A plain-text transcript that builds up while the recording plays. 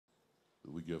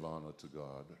We give honor to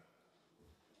God,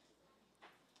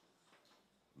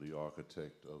 the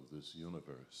architect of this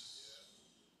universe,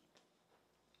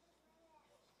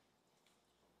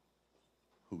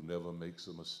 who never makes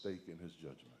a mistake in his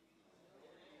judgment.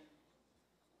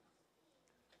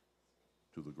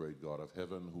 To the great God of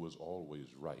heaven, who is always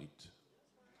right,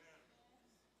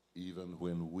 even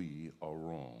when we are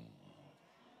wrong.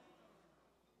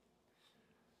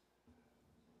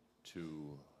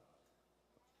 To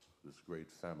this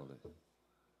great family,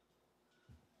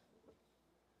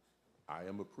 I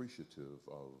am appreciative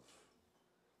of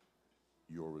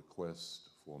your request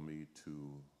for me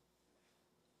to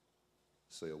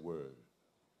say a word.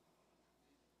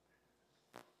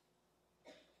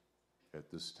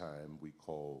 At this time, we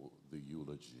call the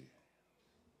eulogy.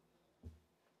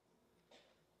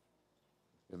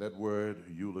 And that word,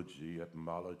 eulogy,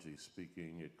 etymology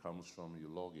speaking, it comes from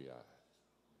eulogia,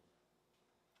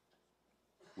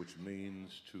 which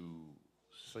means to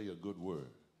say a good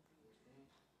word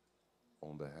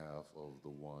on behalf of the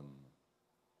one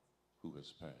who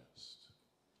has passed.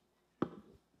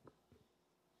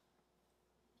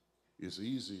 It's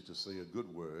easy to say a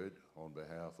good word on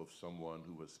behalf of someone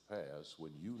who has passed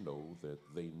when you know that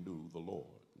they knew the Lord.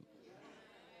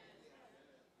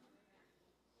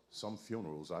 Some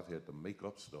funerals I've had to make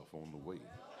up stuff on the way.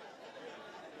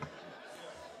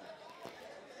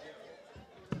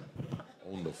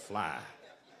 On the fly,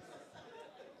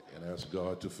 and ask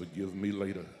God to forgive me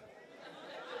later.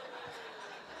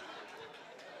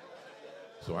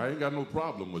 So I ain't got no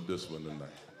problem with this one tonight.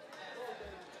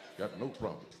 Got no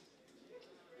problem.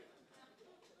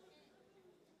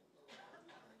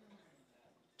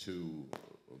 To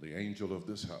the angel of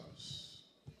this house,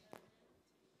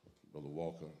 Brother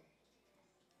Walker,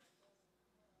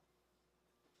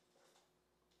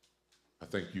 I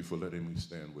thank you for letting me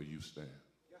stand where you stand.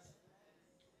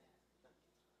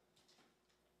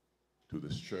 To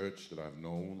this church that I've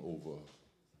known over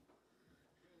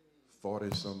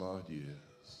 40 some odd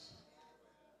years,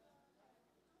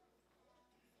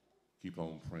 keep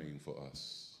on praying for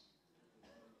us.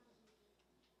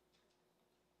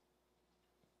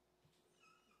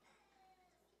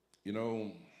 You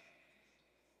know,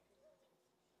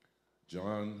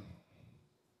 John,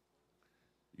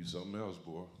 you something else,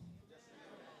 boy.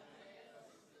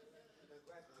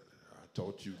 I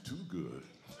taught you too good.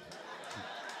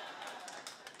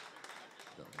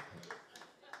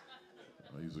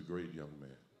 He's a great young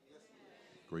man,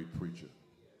 great preacher.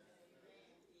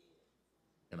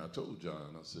 And I told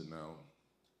John, I said, now,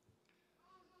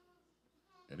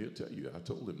 and he'll tell you, I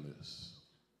told him this.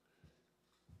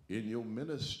 In your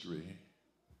ministry,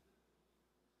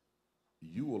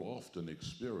 you will often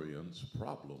experience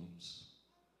problems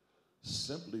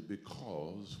simply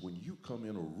because when you come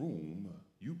in a room,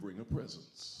 you bring a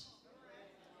presence.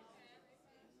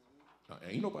 Now,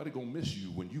 ain't nobody gonna miss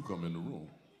you when you come in the room.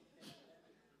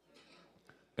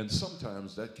 And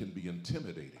sometimes that can be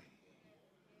intimidating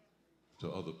to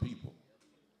other people.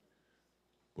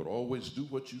 But always do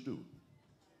what you do.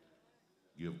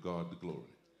 Give God the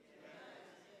glory.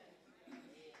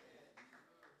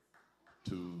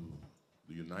 To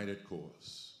the United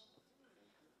Chorus,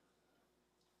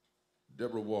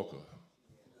 Deborah Walker,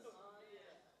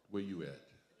 where you at?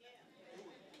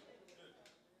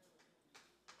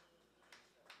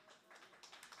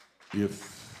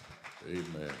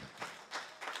 Amen.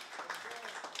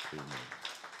 Amen.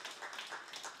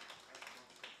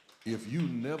 If you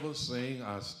never sing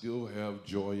I Still Have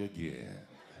Joy Again,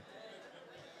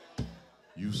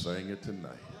 you sang it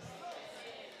tonight.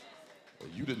 Or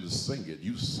you didn't sing it,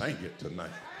 you sang it tonight.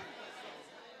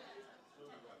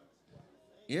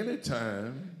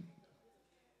 Anytime,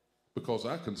 because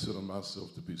I consider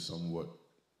myself to be somewhat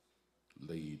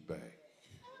laid back.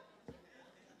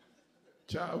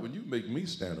 Child, when you make me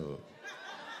stand up,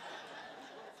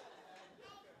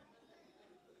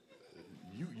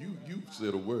 you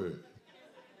said a word.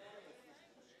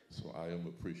 So I am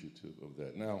appreciative of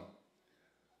that. Now,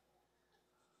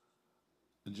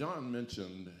 John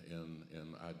mentioned,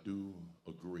 and I do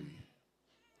agree,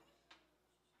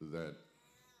 that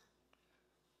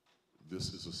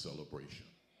this is a celebration.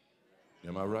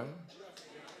 Am I right?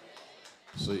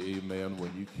 Say amen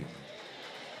when you can.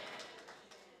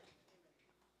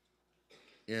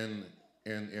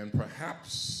 And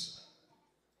perhaps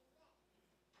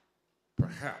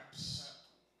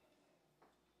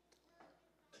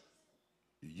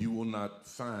you will not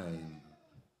find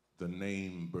the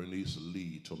name Bernice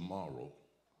Lee tomorrow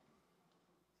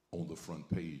on the front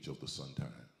page of the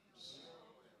Sun-Times.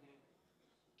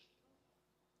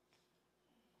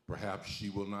 Perhaps she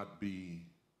will not be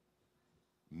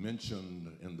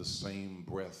mentioned in the same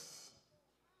breath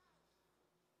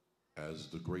as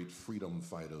the great freedom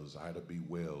fighters Ida B.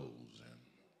 Wells and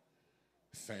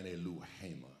Fannie Lou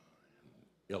Hamer and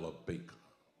Ella Baker.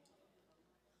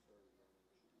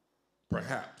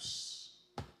 Perhaps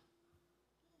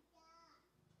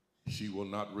she will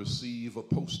not receive a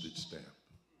postage stamp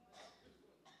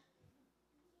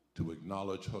to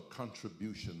acknowledge her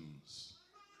contributions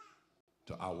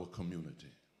to our community.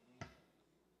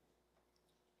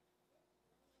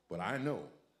 But I know,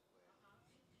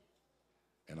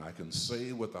 and I can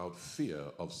say without fear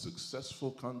of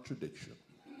successful contradiction,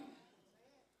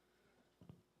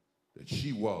 that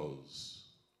she was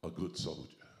a good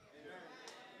soldier.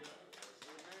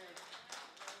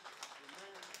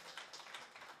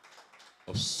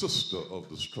 A sister of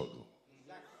the struggle.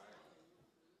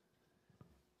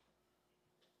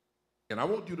 And I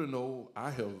want you to know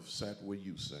I have sat where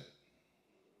you sat.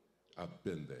 I've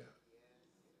been there.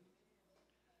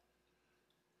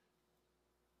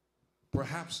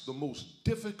 Perhaps the most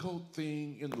difficult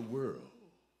thing in the world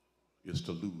is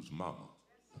to lose mama.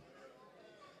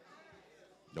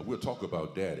 Now we'll talk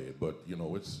about daddy, but you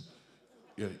know,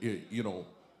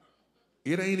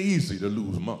 it ain't easy to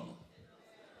lose mama.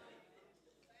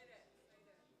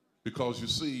 Because you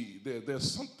see,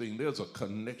 there's a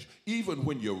connection. Even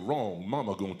when you're wrong,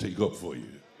 mama gonna take up for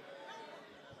you.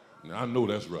 Now, I know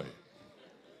that's right.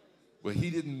 But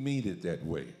he didn't mean it that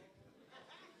way.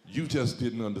 You just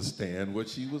didn't understand what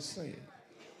she was saying.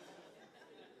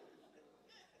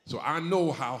 So I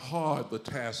know how hard the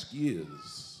task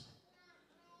is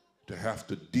to have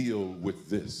to deal with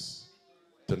this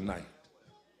tonight.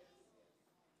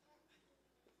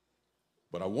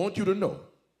 But I want you to know,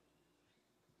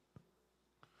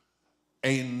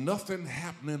 ain't nothing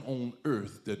happening on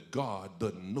earth that God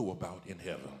doesn't know about in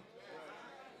heaven.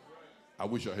 I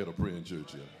wish I had a praying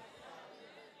church here.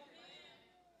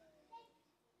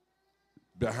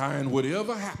 Behind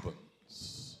whatever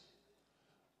happens,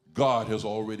 God has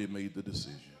already made the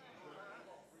decision.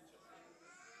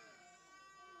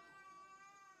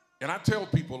 And I tell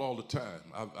people all the time,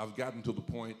 I've gotten to the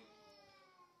point,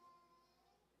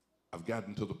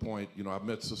 you know, I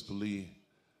met Sister Lee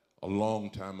a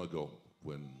long time ago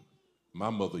when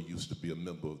my mother used to be a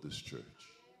member of this church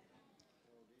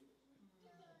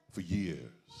for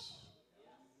years.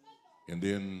 And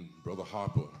then Brother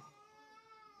Harper,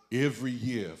 every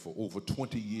year for over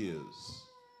 20 years,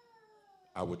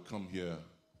 I would come here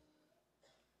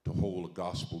to hold a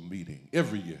gospel meeting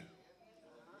every year.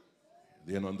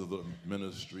 Then under the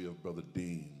ministry of Brother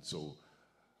Dean, so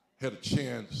had a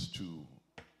chance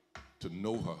to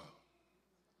know her.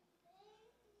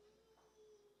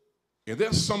 And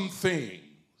there's some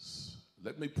things,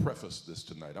 let me preface this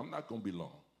tonight. I'm not going to be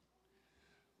long.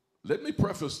 Let me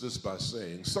preface this by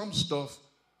saying some stuff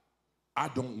I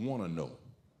don't want to know.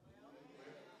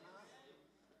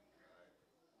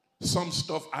 Some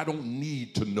stuff I don't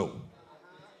need to know.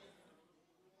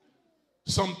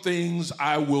 Some things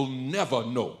I will never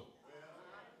know.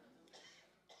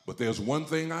 But there's one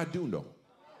thing I do know,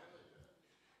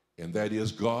 and that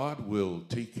is God will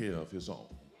take care of his own.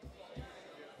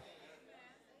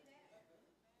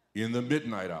 In the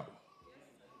midnight hour.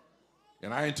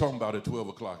 And I ain't talking about at 12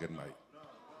 o'clock at night.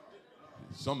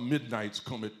 Some midnights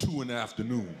come at 2 in the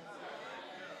afternoon.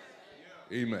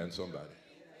 Amen, somebody.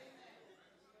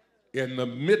 In the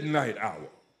midnight hour,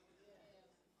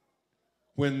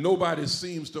 when nobody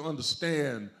seems to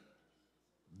understand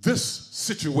this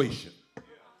situation.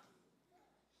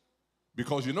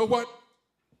 Because you know what?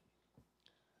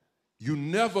 You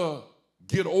never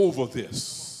get over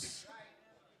this.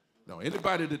 Now,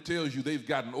 anybody that tells you they've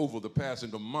gotten over the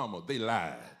passing of mama, they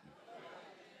lied.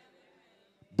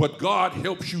 But God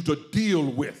helps you to deal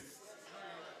with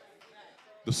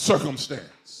the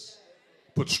circumstance.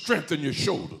 Put strength in your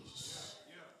shoulders.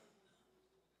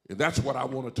 And that's what I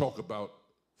want to talk about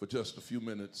for just a few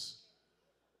minutes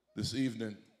this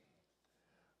evening.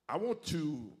 I want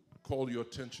to call your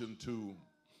attention to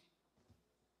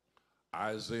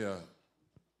Isaiah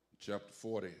chapter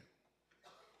 40.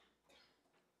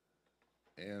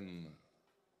 And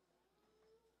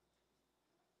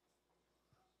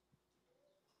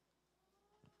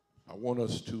I want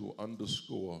us to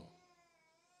underscore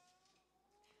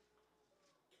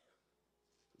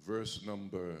verse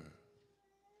number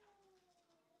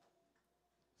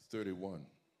 31.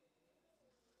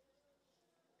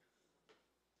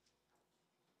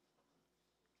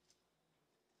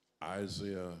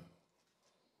 Isaiah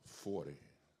 40,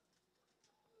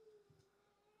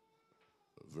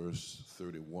 verse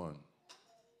 31.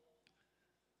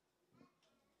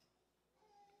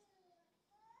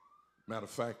 Matter of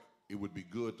fact, It would be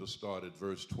good to start at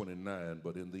verse 29,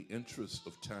 but in the interest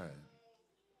of time,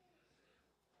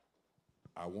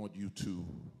 I want you to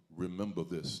remember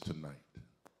this tonight.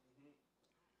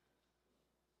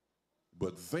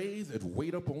 But they that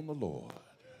wait upon the Lord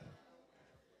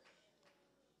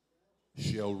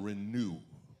shall renew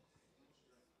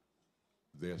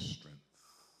their strength.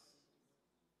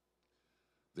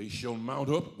 They shall mount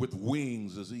up with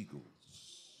wings as eagles.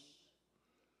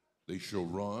 They shall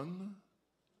run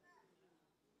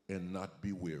and not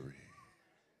be weary.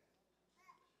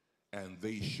 And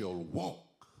they shall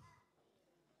walk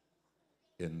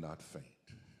and not faint.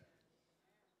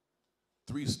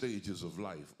 3 stages of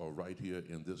life are right here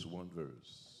in this one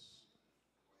verse.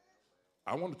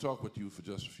 I want to talk with you for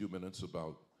just a few minutes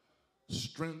about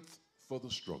strength for the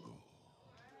struggle.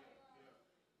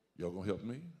 Y'all gonna help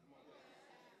me?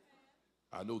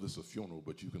 I know this is a funeral,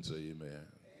 but you can say amen.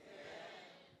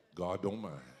 God don't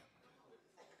mind.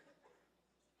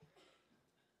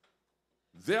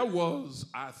 There was,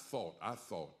 I thought,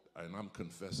 and I'm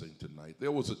confessing tonight,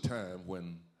 there was a time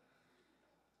when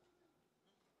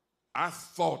I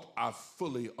thought I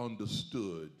fully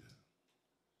understood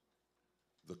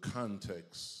the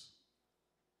context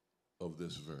of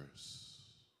this verse.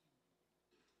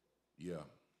 Yeah,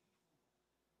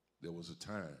 there was a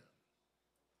time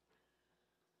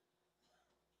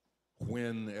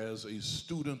when, as a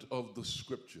student of the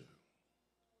scripture,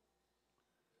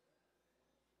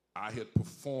 I had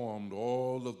performed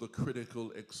all of the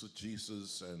critical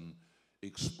exegesis and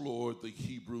explored the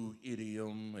Hebrew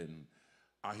idiom, and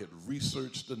I had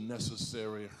researched the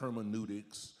necessary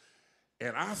hermeneutics,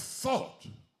 and I thought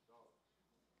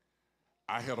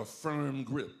I had a firm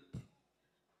grip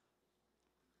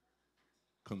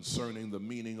concerning the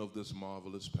meaning of this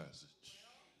marvelous passage.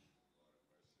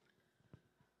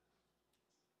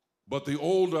 But the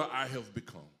older I have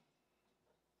become,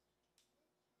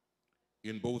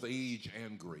 in both age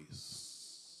and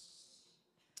grace,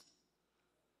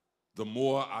 the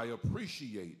more I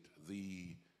appreciate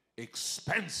the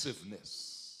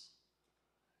expansiveness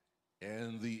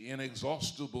and the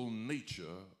inexhaustible nature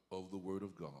of the Word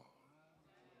of God.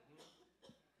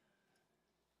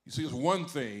 You see, it's one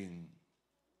thing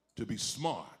to be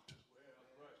smart,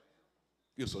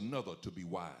 it's another to be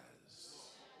wise.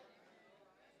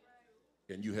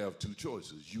 And you have 2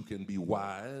 choices. You can be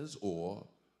wise or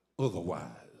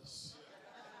otherwise.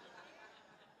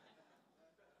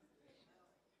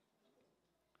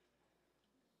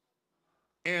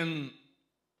 And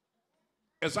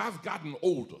as I've gotten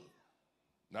older,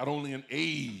 not only in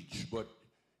age, but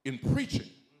in preaching,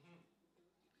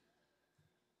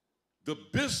 the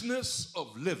business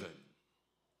of living,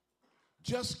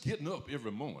 just getting up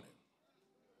every morning,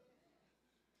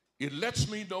 it lets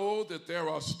me know that there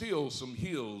are still some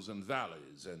hills and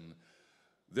valleys, and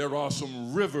there are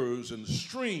some rivers and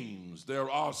streams.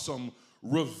 There are some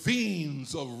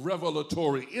ravines of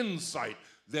revelatory insight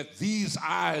that these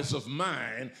eyes of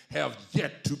mine have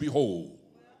yet to behold.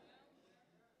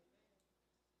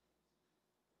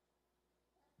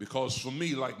 Because for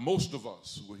me, like most of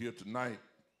us who are here tonight,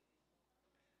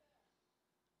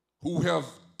 who have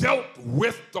dealt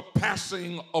with the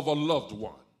passing of a loved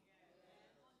one,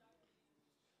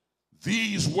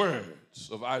 these words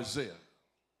of Isaiah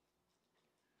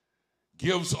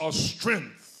gives us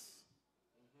strength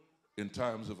in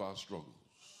times of our struggles.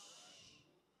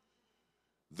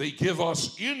 They give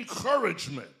us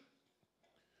encouragement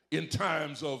in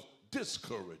times of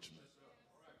discouragement.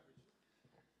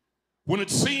 When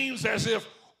it seems as if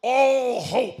all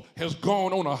hope has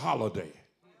gone on a holiday.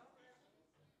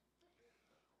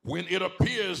 When it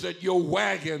appears that your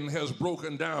wagon has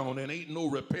broken down and ain't no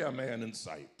repairman in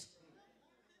sight.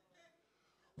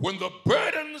 When the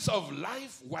burdens of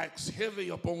life wax heavy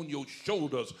upon your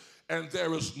shoulders and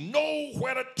there is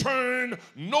nowhere to turn,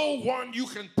 no one you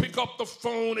can pick up the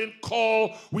phone and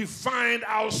call, we find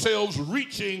ourselves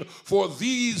reaching for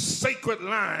these sacred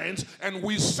lines, and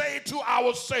we say to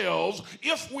ourselves,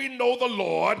 if we know the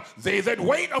Lord, they that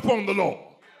wait upon the Lord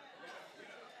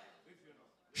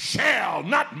shall,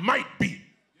 not might be,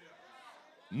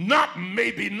 not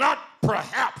maybe, not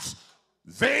perhaps,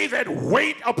 they that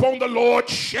wait upon the Lord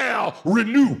shall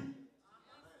renew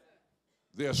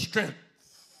their strength.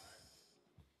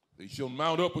 They shall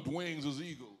mount up with wings as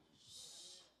eagles.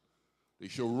 They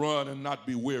shall run and not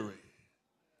be weary.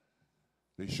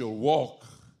 They shall walk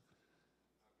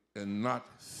and not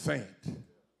faint.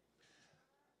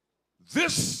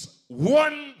 This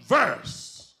one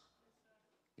verse,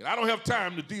 and I don't have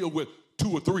time to deal with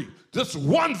 2 or 3. This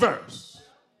one verse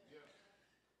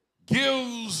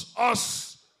gives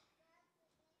us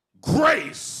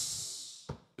grace.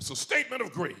 It's a statement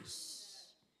of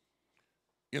grace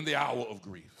in the hour of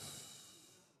grief.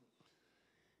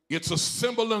 It's a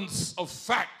semblance of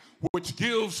fact which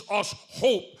gives us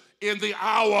hope in the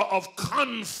hour of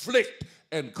conflict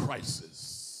and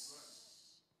crisis.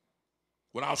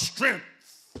 When our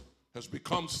strength has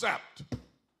become sapped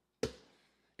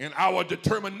and our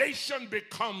determination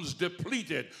becomes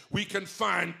depleted, we can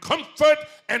find comfort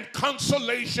and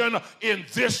consolation in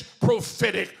this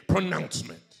prophetic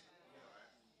pronouncement.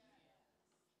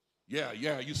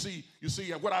 Yeah, you see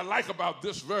what I like about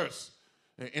this verse,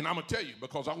 and I'm going to tell you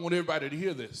because I want everybody to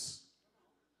hear this.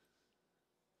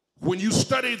 When you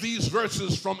study these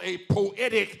verses from a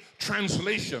poetic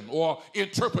translation or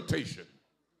interpretation,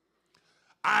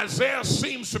 Isaiah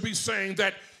seems to be saying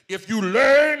that if you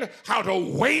learn how to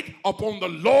wait upon the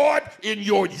Lord in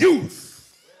your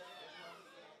youth,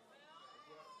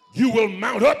 you will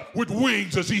mount up with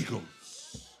wings as eagles.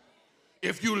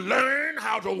 If you learn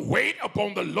how to wait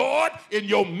upon the Lord in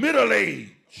your middle age,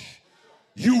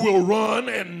 you will run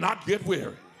and not get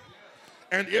weary.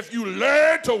 And if you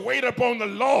learn to wait upon the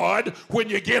Lord when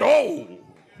you get old,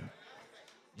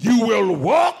 you will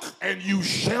walk and you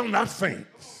shall not faint.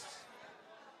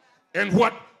 And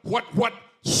what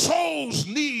souls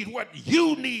need, what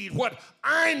you need, what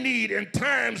I need in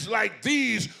times like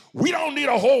these, we don't need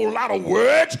a whole lot of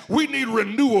words. We need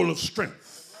renewal of strength.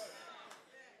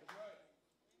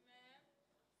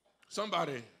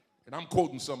 Somebody, and I'm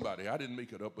quoting somebody, I didn't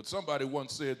make it up, but somebody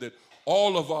once said that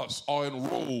all of us are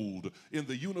enrolled in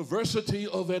the University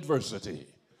of Adversity.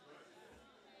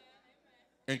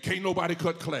 And can't nobody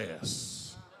cut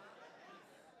class.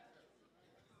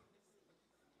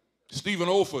 Stephen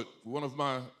Olford, one of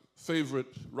my favorite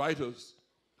writers,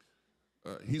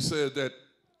 he said that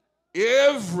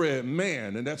every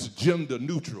man, and that's gender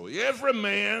neutral, every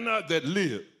man that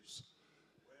lives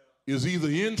is either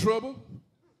in trouble,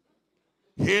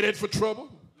 headed for trouble,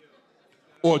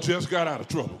 or just got out of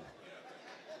trouble.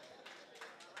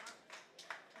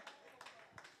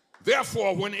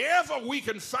 Therefore, whenever we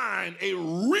can find a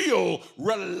real,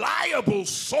 reliable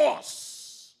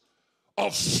source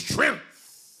of strength,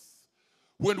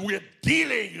 when we're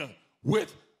dealing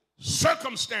with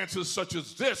circumstances such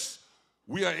as this,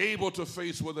 we are able to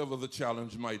face whatever the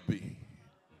challenge might be.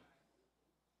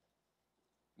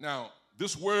 Now,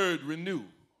 this word renew,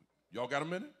 y'all got a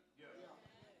minute?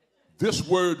 This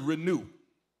word renew,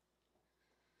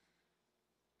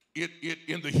 it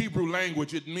in the Hebrew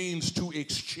language, it means to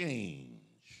exchange.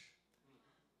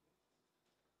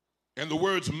 And the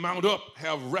words mount up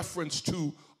have reference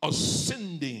to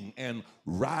ascending and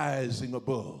rising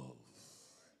above.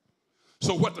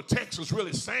 So what the text is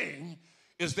really saying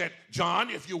is that,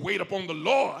 John, if you wait upon the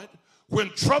Lord,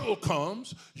 when trouble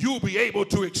comes, you'll be able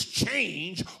to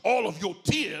exchange all of your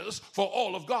tears for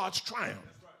all of God's triumph.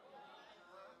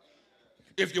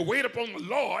 If you wait upon the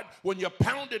Lord, when you're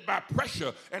pounded by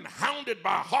pressure and hounded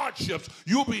by hardships,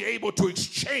 you'll be able to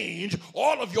exchange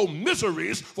all of your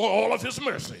miseries for all of his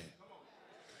mercy.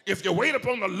 If you wait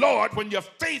upon the Lord, when your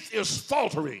faith is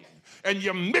faltering and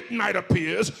your midnight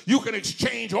appears, you can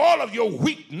exchange all of your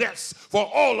weakness for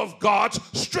all of God's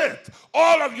strength,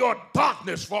 all of your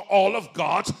darkness for all of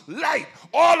God's light,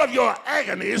 all of your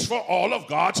agonies for all of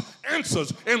God's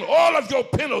answers, and all of your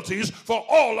penalties for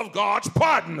all of God's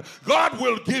pardon. God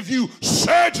will give you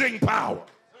surging power,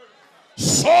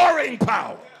 soaring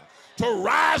power to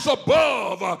rise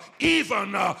above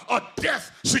even a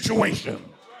death situation.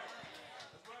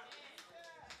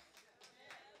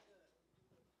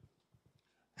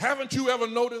 Haven't you ever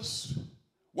noticed?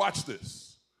 Watch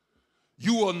this.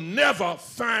 You will never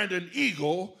find an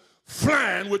eagle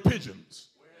flying with pigeons.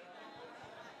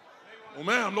 Oh,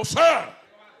 ma'am, no, sir.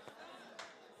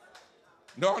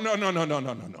 No.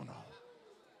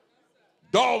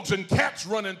 Dogs and cats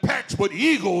run in packs, but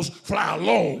eagles fly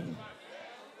alone.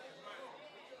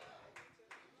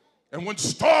 And when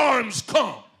storms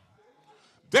come,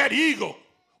 that eagle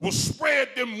will spread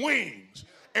them wings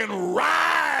and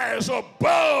rise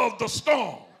above the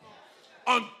storm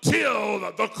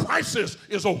until the crisis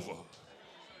is over.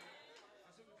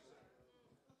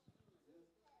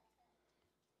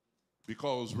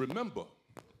 Because remember,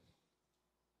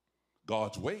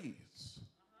 God's ways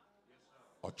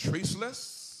are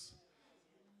traceless,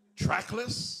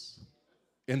 trackless,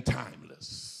 and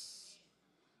timeless.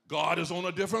 God is on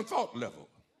a different thought level.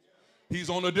 He's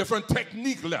on a different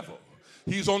technique level.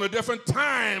 He's on a different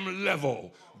time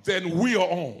level than we are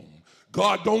on.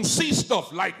 God don't see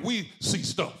stuff like we see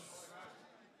stuff.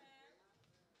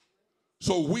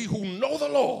 So we who know the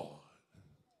Lord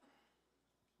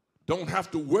don't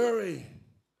have to worry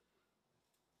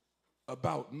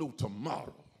about no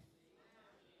tomorrow.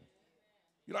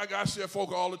 You know, I see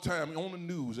folk all the time on the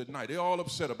news at night. They're all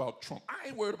upset about Trump. I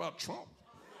ain't worried about Trump.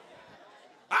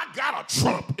 I got a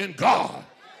Trump in God.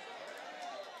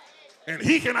 And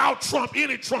he can out-Trump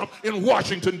any Trump in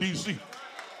Washington, D.C.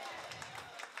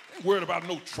 Ain't worried about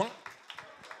no Trump.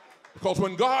 Because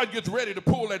when God gets ready to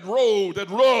pull that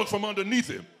rug from underneath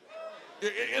him,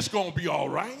 it's going to be all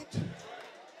right.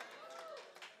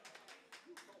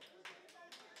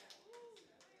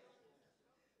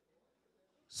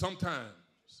 Sometimes,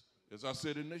 as I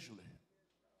said initially,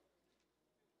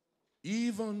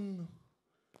 even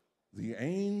the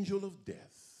angel of death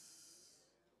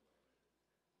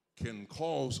can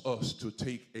cause us to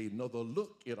take another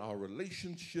look at our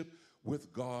relationship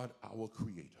with God, our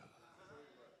Creator.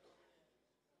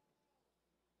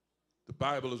 The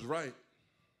Bible is right.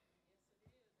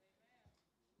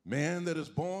 Man that is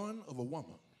born of a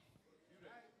woman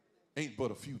ain't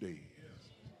but a few days.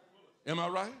 Am I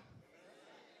right?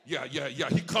 Yeah.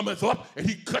 He cometh up and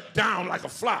he cut down like a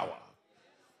flower.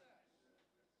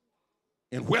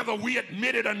 And whether we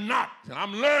admit it or not, and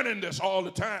I'm learning this all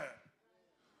the time,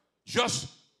 just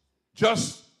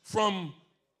from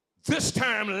this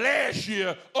time last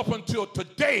year up until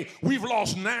today, we've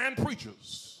lost 9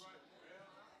 preachers.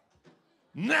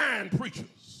 9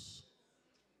 preachers.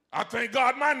 I thank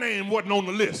God my name wasn't on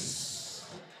the list.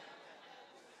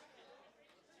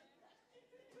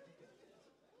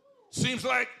 Seems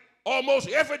like almost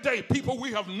every day people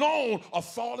we have known are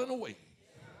falling away.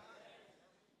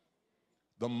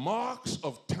 The marks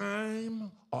of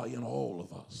time are in all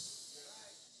of us.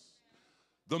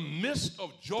 The mist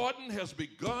of Jordan has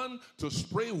begun to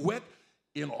spray wet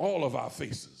in all of our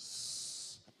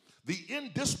faces. The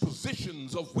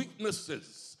indispositions of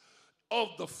weaknesses of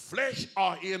the flesh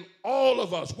are in all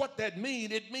of us. What that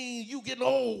means? It means you getting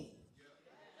old.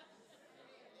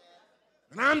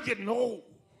 And I'm getting old.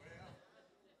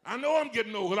 I know I'm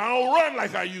getting old because I don't run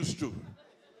like I used to.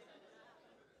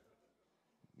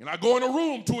 And I go in a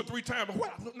room 2 or 3 times.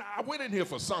 I went in here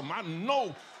for something. I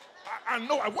know.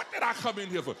 What did I come in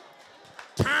here for?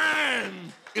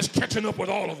 Time is catching up with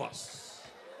all of us.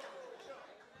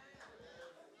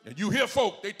 And you hear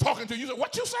folk, they talking to you, say,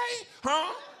 what you say?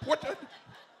 Huh?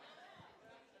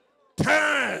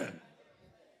 Time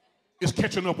is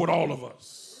catching up with all of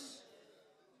us.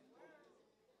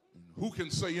 Who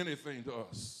can say anything to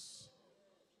us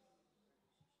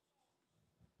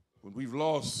when we've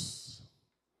lost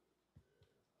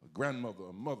a grandmother,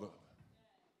 a mother,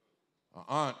 an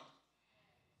aunt,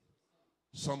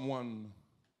 someone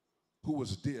who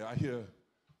was dear? I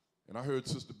heard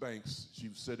Sister Banks, she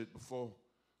said it before,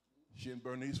 she and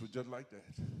Bernice were just like that.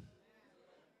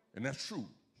 And that's true.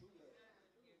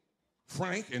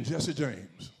 Frank and Jesse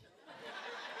James.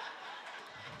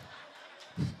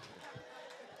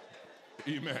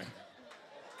 Amen.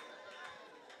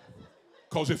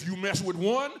 Because if you mess with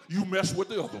one, you mess with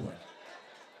the other one.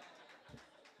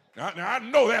 Now I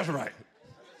know that's right.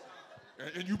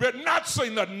 And you better not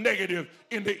say nothing negative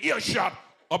in the earshot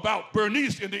about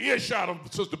Bernice in the earshot of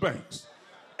Sister Banks.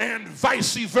 And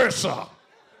vice versa.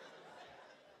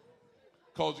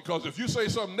 Because if you say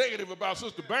something negative about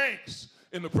Sister Banks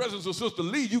in the presence of Sister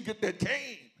Lee, you get that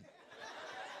cane.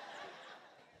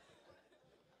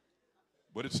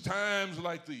 But it's times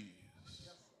like these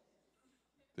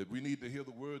that we need to hear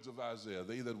the words of Isaiah.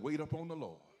 They that wait upon the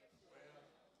Lord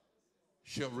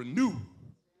shall renew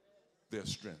their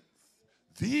strength.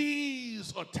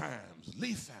 These are times,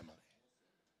 Lee family,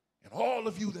 and all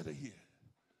of you that are here.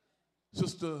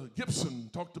 Sister Gibson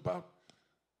talked about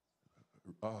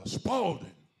Spalding.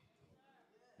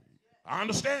 I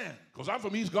understand, because I'm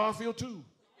from East Garfield too.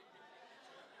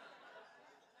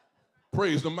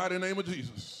 Praise the mighty name of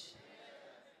Jesus.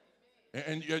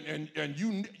 And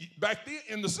you back there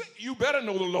in the city, you better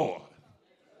know the Lord.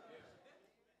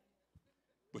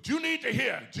 But you need to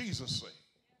hear Jesus say,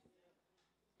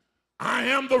 I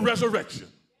am the resurrection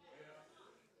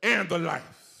and the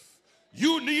life.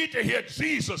 You need to hear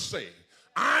Jesus say,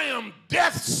 I am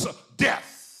death's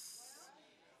death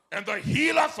and the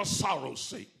healer for sorrow's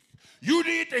sake. You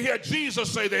need to hear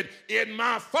Jesus say that in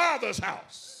my Father's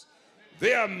house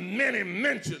there are many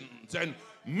mansions and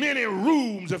many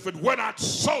rooms. If it were not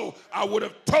so, I would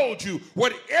have told you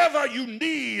whatever you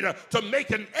need to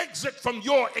make an exit from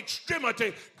your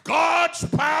extremity, God's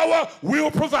power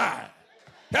will provide.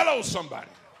 Hello, somebody.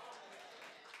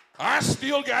 I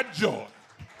still got joy.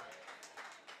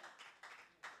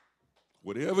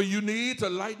 Whatever you need to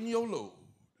lighten your load,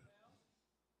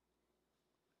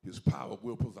 his power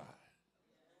will provide.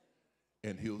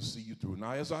 And he'll see you through.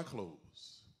 Now, as I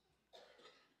close,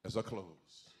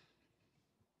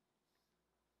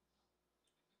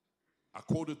 I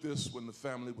quoted this when the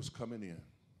family was coming in.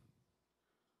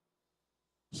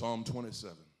 Psalm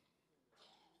 27.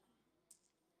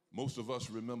 Most of us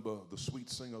remember the sweet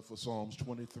singer for Psalms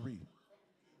 23.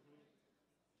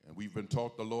 And we've been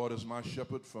taught the Lord is my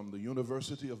shepherd from the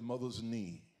University of Mother's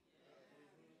Knee.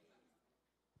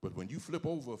 But when you flip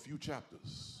over a few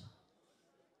chapters,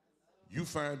 you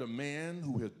find a man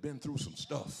who has been through some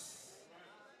stuff.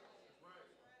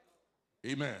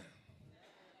 Amen.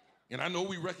 And I know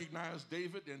we recognize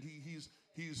David, and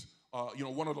he's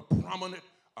one of the prominent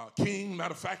king.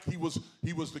 Matter of fact, he was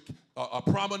a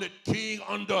prominent king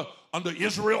under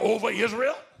Israel, over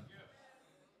Israel.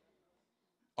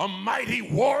 A mighty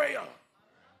warrior.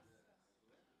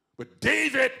 But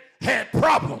David had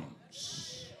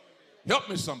problems. Help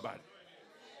me, somebody.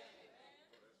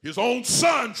 His own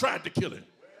son tried to kill him.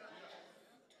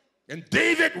 And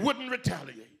David wouldn't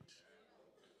retaliate.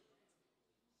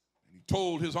 And he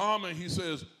told his army, he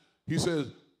says,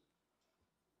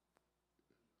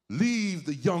 leave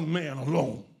the young man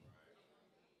alone.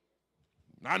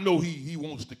 I know he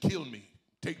wants to kill me,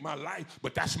 take my life,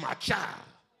 but that's my child.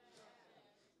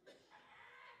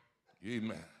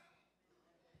 Amen.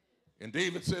 And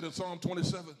David said in Psalm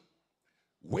 27,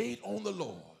 wait on the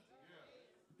Lord.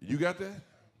 You got that?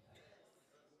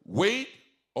 Wait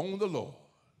on the Lord.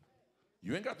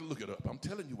 You ain't got to look it up. I'm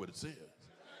telling you what it says.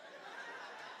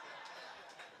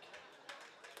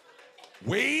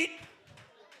 Wait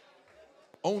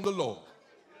on the Lord.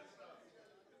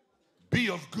 Be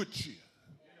of good cheer,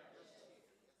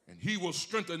 and he will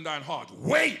strengthen thine heart.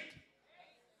 Wait,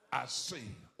 I say,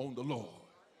 on the Lord.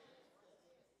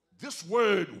 This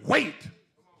word wait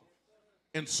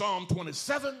in Psalm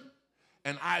 27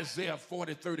 and Isaiah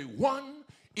 40:31,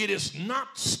 it is not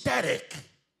static.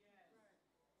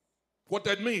 What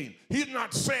that means? He's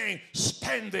not saying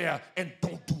stand there and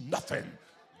don't do nothing.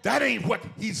 That ain't what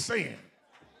he's saying.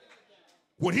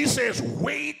 When he says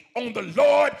wait on the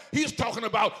Lord, he's talking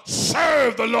about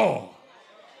serve the Lord.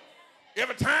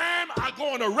 Every time I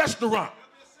go in a restaurant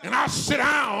and I sit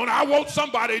down, I want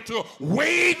somebody to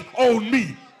wait on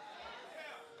me.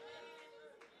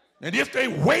 And if they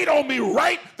wait on me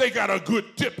right, they got a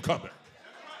good tip coming.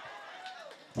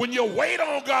 When you wait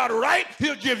on God right,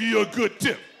 he'll give you a good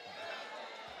tip.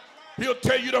 He'll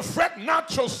tell you to fret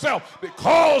not yourself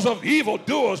because of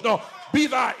evildoers. No, be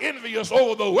thou envious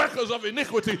over the workers of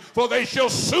iniquity, for they shall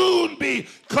soon be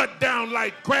cut down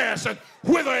like grass and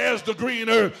wither as the green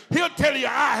herb. He'll tell you,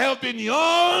 I have been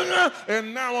young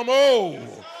and now I'm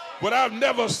old, but I've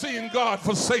never seen God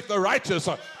forsake the righteous,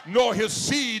 nor his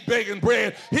seed begging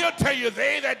bread. He'll tell you,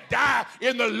 they that die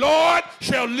in the Lord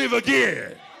shall live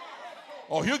again.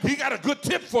 Oh, he got a good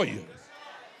tip for you.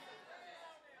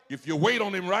 If you wait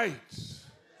on him right.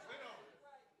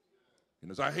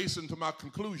 And as I hasten to my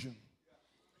conclusion,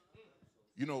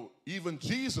 you know, even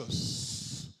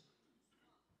Jesus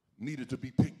needed to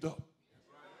be picked up.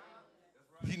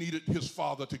 He needed his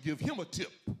father to give him a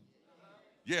tip.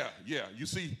 Yeah. You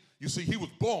see, he was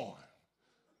born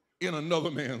in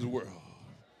another man's world.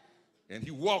 And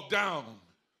he walked down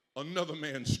another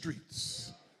man's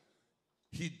streets.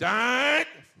 He died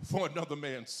for another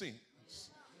man's sins.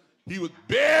 He was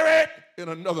buried in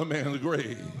another man's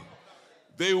grave.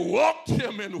 They walked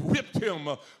him and whipped him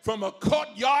from a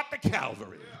courtyard to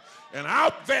Calvary. And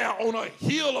out there on a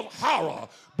hill of horror,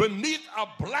 beneath a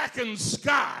blackened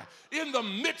sky, in the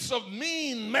midst of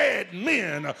mean, mad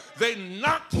men, they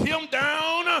knocked him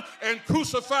down and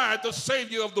crucified the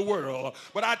Savior of the world.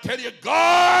 But I tell you,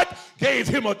 God gave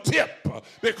him a tip,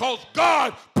 because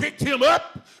God picked him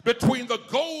up between the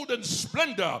golden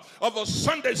splendor of a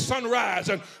Sunday sunrise,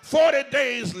 and 40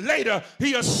 days later,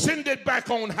 he ascended back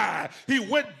on high. He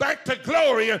went back to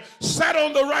glory and sat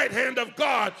on the right hand of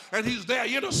God, and he's there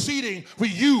interceding for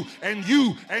you and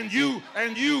you and you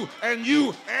and you and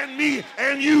you and me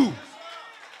and you.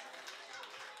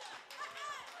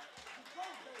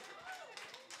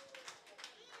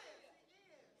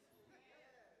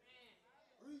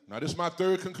 Now, this is my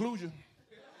third conclusion.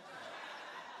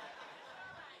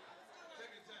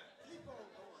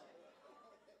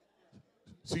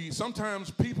 See, sometimes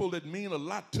people that mean a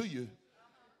lot to you,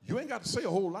 you ain't got to say a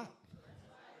whole lot.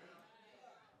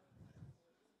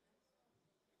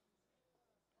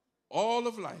 All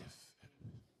of life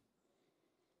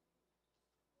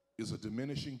is a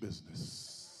diminishing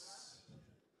business.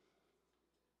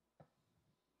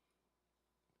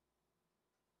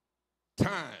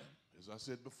 Time, as I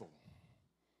said before,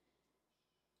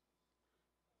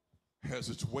 has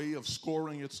its way of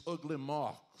scoring its ugly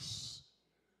marks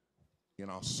in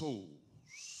our souls.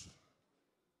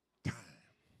 Time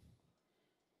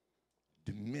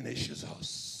diminishes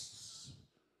us.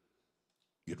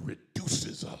 it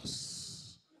reduces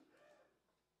us.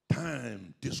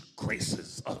 Time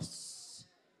disgraces us.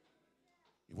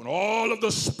 When all of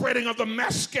the spreading of the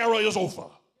mascara is over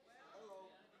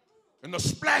and the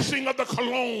splashing of the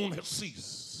cologne has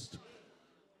ceased,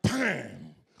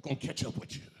 time gonna catch up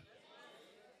with you.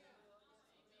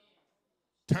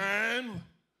 Time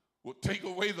will take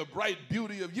away the bright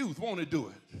beauty of youth, won't it do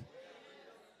it?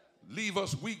 Leave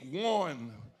us weak,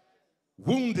 worn,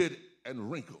 wounded,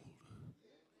 and wrinkled.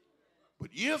 But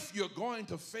if you're going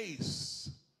to face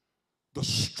the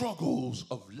struggles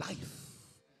of life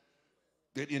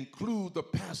that include the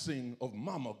passing of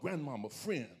mama, grandmama,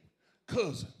 friend,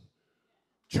 cousin,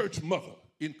 church mother,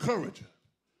 encourager,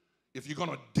 if you're going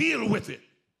to deal with it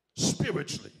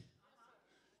spiritually,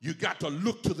 you got to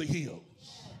look to the hills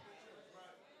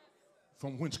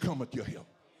from whence cometh your help,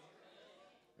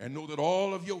 and know that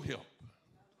all of your help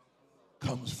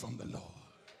comes from the Lord.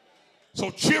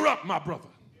 So cheer up, my brother.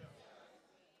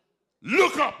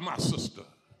 Look up, my sister.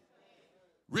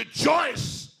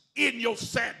 Rejoice in your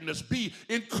sadness. Be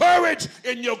encouraged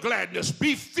in your gladness.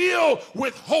 Be filled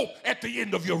with hope at the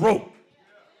end of your rope.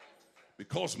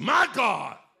 Because my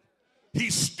God,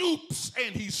 he stoops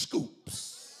and he scoops.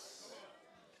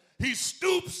 He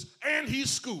stoops and he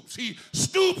scoops. He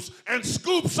stoops and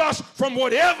scoops us from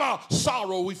whatever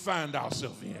sorrow we find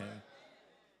ourselves in.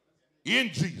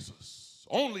 In Jesus,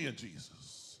 only in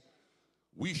Jesus,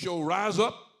 we shall rise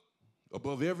up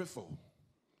above every foe,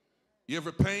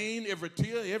 every pain, every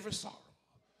tear, every sorrow.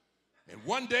 And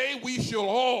one day we shall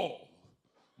all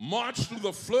march through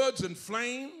the floods and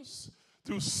flames,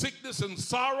 through sickness and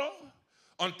sorrow,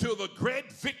 until the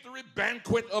great victory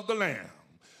banquet of the Lamb.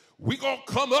 We're going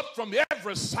to come up from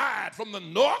every side, from the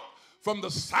north, from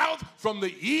the south, from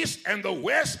the east and the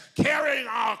west, carrying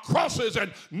our crosses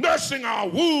and nursing our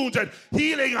wounds and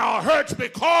healing our hurts,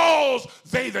 because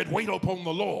they that wait upon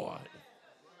the Lord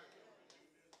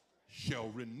shall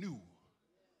renew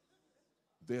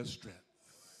their strength.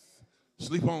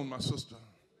 Sleep on, my sister.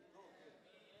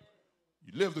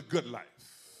 You lived a good life.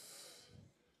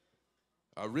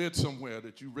 I read somewhere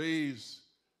that you raised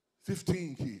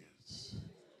 15 kids.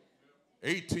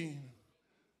 18.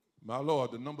 My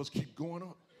Lord, the numbers keep going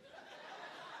up.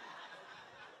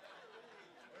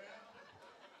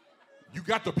 You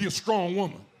got to be a strong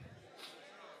woman.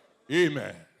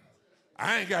 Amen.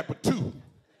 I ain't got but 2,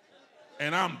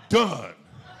 and I'm done.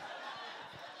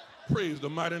 Praise the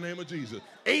mighty name of Jesus.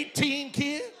 18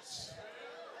 kids?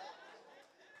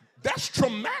 That's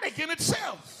traumatic in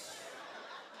itself.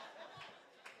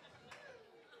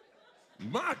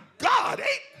 My God, 8.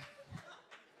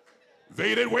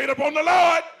 They that wait upon the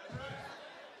Lord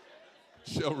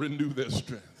shall renew their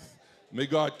strength. May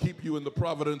God keep you in the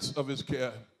providence of his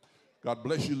care. God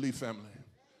bless you, Lee family.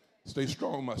 Stay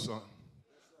strong, my son.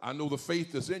 I know the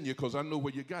faith that's in you because I know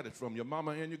where you got it from, your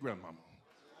mama and your grandmama.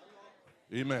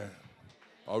 Amen.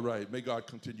 All right. May God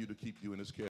continue to keep you in his care.